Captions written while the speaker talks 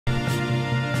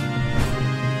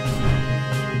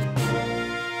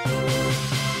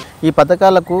ఈ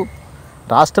పథకాలకు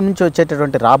రాష్ట్రం నుంచి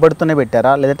వచ్చేటటువంటి రాబడితోనే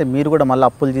పెట్టారా, లేదంటే మీరు కూడా మళ్ళీ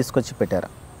అప్పులు తీసుకొచ్చి పెట్టారా?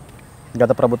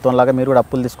 గత ప్రభుత్వం లాగా మీరు కూడా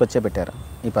అప్పులు తీసుకొచ్చే పెట్టారా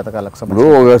ఈ పథకాలకు సంబంధించి?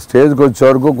 ఒక స్టేజ్కి వచ్చే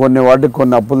వరకు కొన్ని వాటికి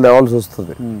కొన్ని అప్పులు తేవాల్సి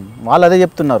వస్తుంది. వాళ్ళు అదే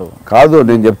చెప్తున్నారు. కాదు,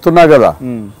 నేను చెప్తున్నా కదా,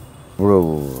 ఇప్పుడు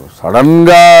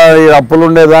సడన్గా ఈ అప్పులు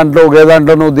ఉండే దాంట్లో ఒకే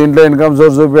దాంట్లో నువ్వు దీంట్లో ఇన్కమ్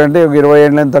సోర్స్ చూపి అంటే 20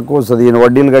 ఏళ్ళని తక్కువ వస్తుంది. ఈయన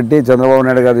వడ్డీలు కట్టి చంద్రబాబు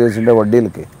నాయుడు గారు చేసిండే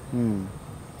వడ్డీలకి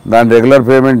దాన్ని రెగ్యులర్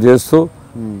పేమెంట్ చేస్తూ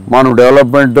మనం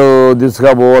డెవలప్మెంట్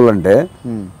దిశగా పోవాలంటే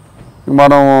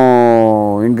మనం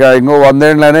ఇంకా ఇంకో 100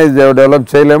 ఏళ్ళనే డెవలప్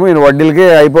చేయలేము. ఈయన వడ్డీలకి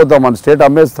అయిపోతాం, మన స్టేట్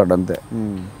అమ్మేస్తాడు అంతే.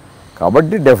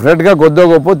 కాబట్టి డెఫినెట్గా కొద్దిగా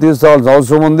గొప్ప తీసుకోవాల్సిన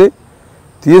అవసరం ఉంది.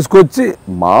 తీసుకొచ్చి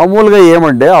మామూలుగా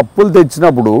ఏమంటే అప్పులు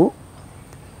తెచ్చినప్పుడు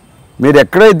మీరు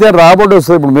ఎక్కడైతే రాబడి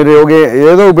వస్తుంది, ఇప్పుడు మీరు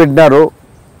ఏదో పెట్టినారు,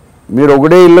 మీరు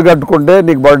ఒకటే ఇల్లు కట్టుకుంటే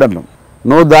నీకు బర్డన్,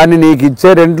 నువ్వు దాన్ని నీకు ఇచ్చే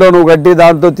రెంట్లో నువ్వు కట్టి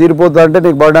దాంతో తీరిపోతా అంటే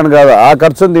నీకు బర్డన్ కాదు. ఆ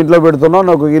ఖర్చును దీంట్లో పెడుతున్నావు,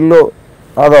 నాకు ఇల్లు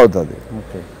ఆదా అవుతుంది.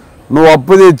 నువ్వు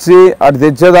అప్పు తెచ్చి అటు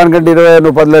తెచ్చేదానికంటే 20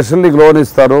 10 లక్షలు నీకు లోన్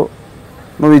ఇస్తారు,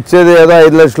 నువ్వు ఇచ్చేది ఏదో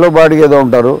 5 లక్షలు వాటికి ఏదో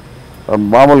ఉంటారు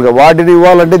మామూలుగా. వాటిని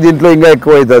ఇవ్వాలంటే దీంట్లో ఇంకా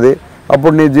ఎక్కువ అవుతుంది.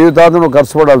 అప్పుడు నీ జీవితాంతం నువ్వు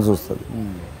ఖర్చు పడాల్సి వస్తుంది.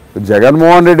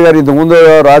 జగన్మోహన్ రెడ్డి గారు ఇంతకుముందు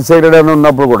రాజశేఖర రెడ్డి అని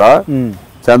ఉన్నప్పుడు కూడా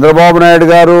చంద్రబాబు నాయుడు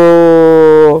గారు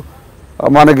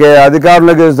మనకి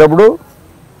అధికారంలోకి వేసేటప్పుడు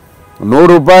 100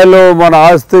 రూపాయలు మన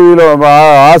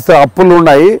ఆస్తి అప్పులు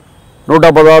ఉన్నాయి,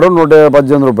 116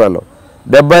 118 రూపాయలు,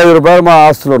 75 రూపాయలు మా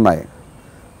ఆస్తులు ఉన్నాయి.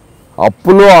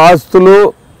 అప్పులు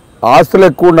ఆస్తులు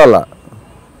ఎక్కువ ఉండాల,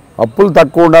 అప్పులు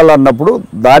తక్కువ ఉండాలి అన్నప్పుడు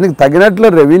దానికి తగినట్లు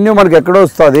రెవెన్యూ మనకి ఎక్కడ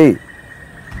వస్తుంది,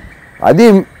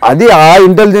 అది ఆ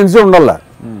ఇంటెలిజెన్సీ ఉండాల.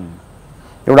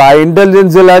 ఇప్పుడు ఆ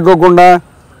ఇంటెలిజెన్సీ లేకోకుండా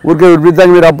ఊరికే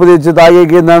విపరీతంగా మీరు అప్పు తెచ్చి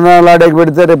తాగేకి దండాలాడేకి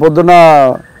పెడితే రేపు పొద్దున్న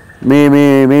మీ మీ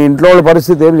మీ ఇంట్లో వాళ్ళ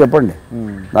పరిస్థితి ఏం చెప్పండి.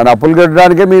 దాని అప్పులు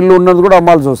కట్టడానికే మీ ఇల్లు ఉన్నది కూడా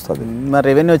అమ్మాల్సి వస్తుంది. మరి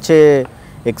రెవెన్యూ వచ్చే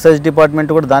ఎక్సైజ్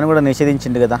డిపార్ట్మెంట్ కూడా దాన్ని కూడా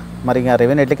నిషేధించింది కదా, మరి ఇంకా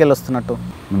రెవెన్యూ ఎట్లకెళ్ళి వస్తున్నట్టు?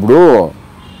 ఇప్పుడు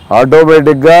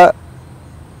ఆటోమేటిక్గా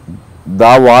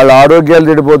వాళ్ళ ఆరోగ్యాలు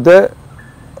చెడిపోతే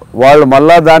వాళ్ళు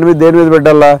మళ్ళా దాని మీద దేని మీద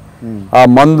పెట్టాలా, ఆ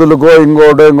మందులకో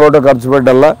ఇంకోటో ఖర్చు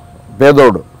పెట్టాలా.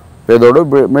 పేదోడు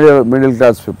మిడిల్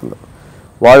క్లాస్ పీపుల్,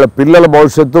 వాళ్ళ పిల్లల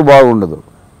భవిష్యత్తు బాగుండదు,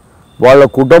 వాళ్ళ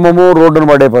కుటుంబము రోడ్డును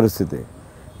పడే పరిస్థితి.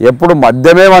 ఎప్పుడు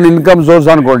మద్యమే మన ఇన్కమ్ సోర్స్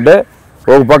అనుకుంటే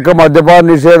ఒక పక్క మద్యపాన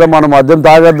నిషేధం, మనం మద్యం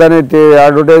తాగద్దని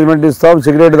అడ్వర్టైజ్మెంట్ ఇస్తాం,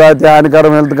 సిగరెట్ తాగితే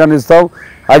హానికరం హెల్త్ కానీ ఇస్తాం,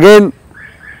 అగైన్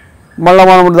మళ్ళీ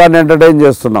మనం దాన్ని ఎంటర్టైన్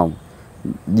చేస్తున్నాం.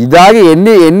 ఇదాగి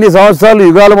ఎన్ని సంవత్సరాలు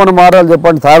యుగాలు మనం మారాలి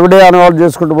చెప్పండి, తాగుడే అనేవాళ్ళు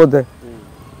చేసుకుంటూ పోతే.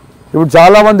 ఇప్పుడు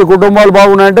చాలామంది కుటుంబాలు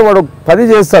బాగున్నాయంటే వాడు పని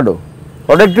చేస్తాడు,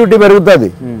 ప్రొడక్టివిటీ పెరుగుతుంది.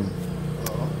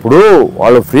 ఇప్పుడు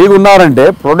వాళ్ళు ఫ్రీగా ఉన్నారంటే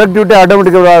ప్రొడక్టివిటీ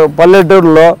ఆటోమేటిక్గా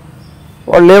పల్లెటూరులో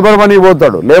వాడు లేబర్ మనీకి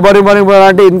పోతాడు, లేబర్ మనీకి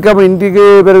అంటే ఇన్కమ్ ఇంటికి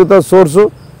పెరుగుతుంది సోర్సు,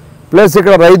 ప్లస్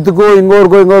ఇక్కడ రైతుకు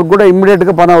ఇంకోరికి కూడా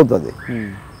ఇమ్మీడియట్గా పని అవుతుంది.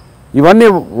 ఇవన్నీ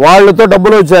వాళ్ళతో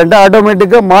డబ్బులు వచ్చాయంటే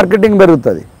ఆటోమేటిక్గా మార్కెటింగ్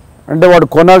పెరుగుతుంది. అంటే వాడు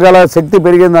కొనగల శక్తి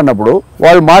పెరిగింది అన్నప్పుడు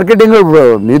వాళ్ళు మార్కెటింగ్,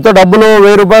 నీతో డబ్బులు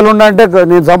 1000 రూపాయలు ఉన్నాయంటే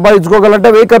నేను సంపాదించుకోగలంటే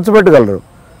 1000 ఖర్చు పెట్టగలరు.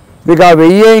 మీకు ఆ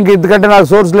 1000 ఇంక ఇంతకంటే నాకు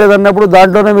సోర్స్ లేదన్నప్పుడు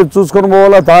దాంట్లోనే మీరు చూసుకొని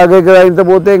పోవాలా. తాగే ఇంత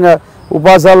పోతే ఇంకా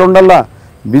ఉపాసాలు ఉండాలా.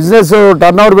 బిజినెస్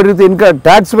టర్న్ ఓవర్ పెరిగితే ఇంకా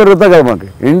ట్యాక్స్ పెరుగుతాయి కదా, మనకి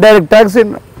ఇండైరెక్ట్ ట్యాక్స్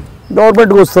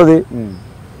గవర్నమెంట్కి వస్తుంది.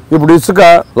 ఇప్పుడు ఇసుక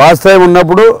లాస్ట్ టైం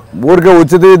ఉన్నప్పుడు ఊరికే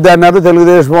ఉచిత విద్య అన్నారు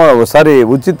తెలుగుదేశం,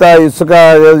 ఉచిత ఇసుక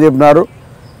ఏదో చెప్పినారు.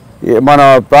 మన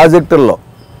ప్రాజెక్టుల్లో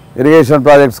ఇరిగేషన్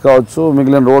ప్రాజెక్ట్స్ కావచ్చు,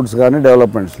 మిగిలిన రోడ్స్ కానీ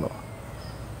డెవలప్మెంట్స్లో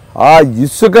ఆ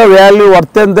ఇసుక వాల్యూ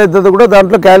వర్త్ ఎంత అవుతుందో కూడా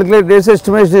దాంట్లో క్యాలిక్యులేట్ చేసి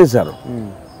ఎస్టిమేషన్ చేశారు.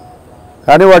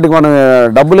 కానీ వాటికి మనం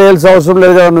డబ్బులు వేయాల్సిన అవసరం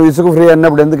లేదు కదా, నువ్వు ఇసుక ఫ్రీ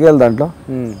అన్నప్పుడు ఎందుకు వేయాలి దాంట్లో?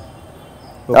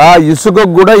 ఆ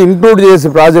ఇసుకకు కూడా ఇంక్లూడ్ చేసి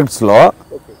ప్రాజెక్ట్స్లో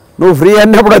నువ్వు ఫ్రీ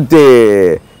అన్నప్పుడు అది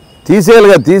తీసేయాలి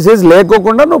కదా, తీసేసి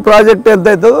లేకోకుండా నువ్వు ప్రాజెక్ట్ ఎంత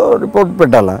అవుతుందో రిపోర్ట్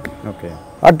పెట్టాలా.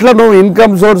 అట్లా నువ్వు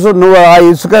ఇన్కమ్ సోర్స్, నువ్వు ఆ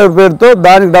ఇసుక పేరుతో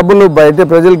దానికి డబ్బులు బయట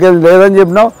ప్రజలకి ఏం లేదని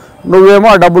చెప్పినావు, నువ్వేమో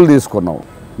ఆ డబ్బులు తీసుకున్నావు.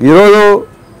 ఈరోజు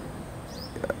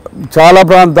చాలా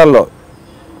ప్రాంతాల్లో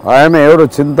ఆయన ఎవరు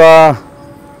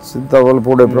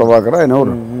చింతవలపూడి ప్రభాకర్, ఆయన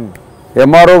ఎవరు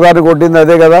ఎంఆర్ఓ గారిని కొట్టింది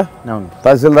అదే కదా,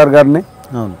 తహసీల్దార్ గారిని.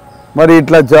 మరి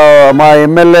ఇట్లా మా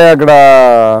ఎమ్మెల్యే అక్కడ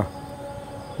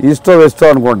ఈస్టో వెస్టో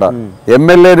అనుకుంటా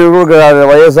ఎమ్మెల్యేని కూడా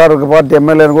వైఎస్ఆర్ పార్టీ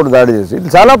ఎమ్మెల్యేని కూడా దాడి చేసి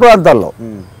ఇట్లా చాలా ప్రాంతాల్లో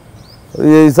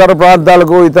ఇతర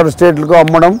ప్రాంతాలకు ఇతర స్టేట్లకు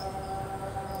అమ్మడం,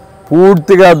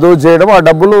 పూర్తిగా దోచేయడం, ఆ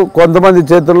డబ్బులు కొంతమంది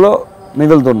చేతుల్లో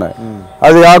మిగులుతున్నాయి.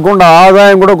 అది కాకుండా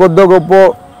ఆదాయం కూడా కొద్ది గొప్ప.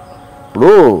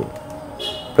 ఇప్పుడు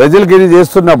ప్రజలకి ఇది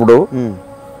చేస్తున్నప్పుడు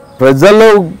ప్రజల్లో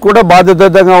కూడా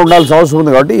బాధ్యతగా ఉండాల్సిన అవసరం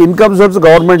ఉంది. కాబట్టి ఇన్కమ్ సోర్స్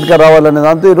గవర్నమెంట్గా రావాలనే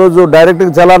దాంతో ఈరోజు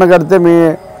డైరెక్ట్గా చలానా కడితే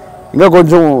ఇంకా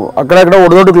కొంచెం అక్కడక్కడ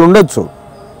ఒడిదొడుకులు ఉండొచ్చు,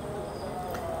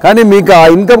 కానీ మీకు ఆ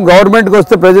ఇన్కమ్ గవర్నమెంట్కి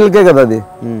వస్తే ప్రజలకే కదా అది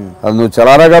నువ్వు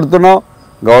చలానా కడుతున్నావు,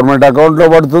 గవర్నమెంట్ అకౌంట్లో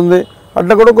పడుతుంది,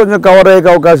 అట్లా కూడా కొంచెం కవర్ అయ్యే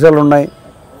అవకాశాలు ఉన్నాయి.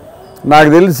 నాకు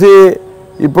తెలిసి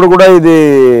ఇప్పుడు కూడా ఇది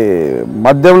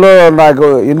మద్యంలో నాకు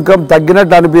ఇన్కమ్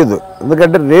తగ్గినట్టు అనిపించదు.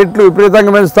 ఎందుకంటే రేట్లు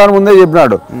విపరీతంగా పెంచుతాను ముందే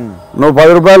చెప్పినాడు. నువ్వు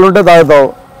 10 రూపాయలు ఉంటే తాగుతావు,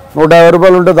 150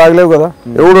 రూపాయలు ఉంటే తాగలేవు కదా.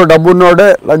 ఎవడో డబ్బు ఉన్నోడే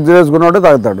లగ్జరీస్ ఉన్నోడే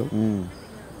తాగుతాడు.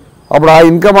 అప్పుడు ఆ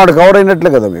ఇన్కమ్ ఆడ కవర్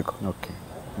అయినట్లే కదా మీకు.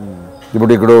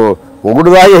 ఇప్పుడు ఒకటి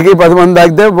తాగేకి 10 మంది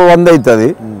తాగితే 100 అవుతుంది.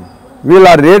 వీళ్ళు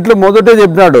ఆ రేట్లు మొదటే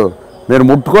చెప్పినాడు, మీరు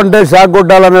ముట్టుకుంటే షాక్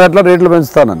కొట్టాలనే అట్లా రేట్లు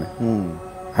పెంచుతానని.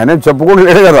 ఆయన చెప్పుకుంటూ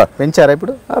లేడు కదా. పెంచారా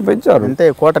ఇప్పుడు? పెంచారు. ఎంత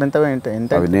కోటర్ ఎంత?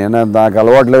 అవి నేను నాకు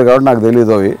అలవాటు లేదు కాబట్టి నాకు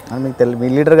తెలియదు. అవి మీకు మీ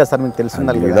లీడర్ కదా సార్, మీకు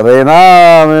తెలిసి లీడర్ అయినా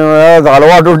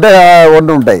అలవాటు ఉంటే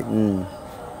వండి ఉంటాయి.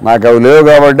 నాకు అవి లేవు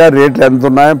కాబట్టి రేట్లు ఎంత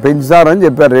ఉన్నాయో పెంచుతారని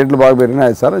చెప్పారు. రేట్లు బాగా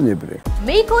పెరిగినాయి సార్ అని చెప్పి.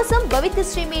 మీకోసం పవిత్ర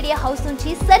మీడియా హౌస్ నుంచి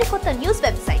సరికొత్త news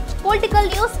website, political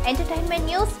news, entertainment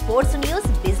news, sports news,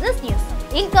 business news,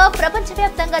 ఇంకా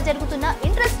ప్రపంచవ్యాప్తంగా జరుగుతున్న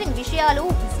ఇంట్రెస్టింగ్ విషయాలు,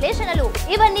 విశ్లేషణలు,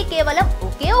 ఇవన్నీ కేవలం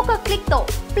ఒకే ఒక క్లిక్ తో.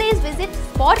 Please visit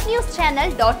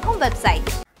spotnewschannel.com website.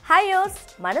 Hi yours,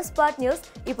 మన స్పాట్ న్యూస్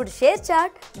ఇప్పుడు షేర్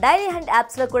చాట్, డైరీ హండ్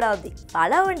యాప్స్లో కూడా ఉంది.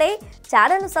 అలా ఉండే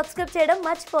ఛానల్ను సబ్స్క్రైబ్ చేయడం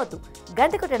మర్చిపోవద్దు,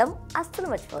 గంట కొట్టడం అస్సలు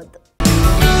మర్చిపోవద్దు.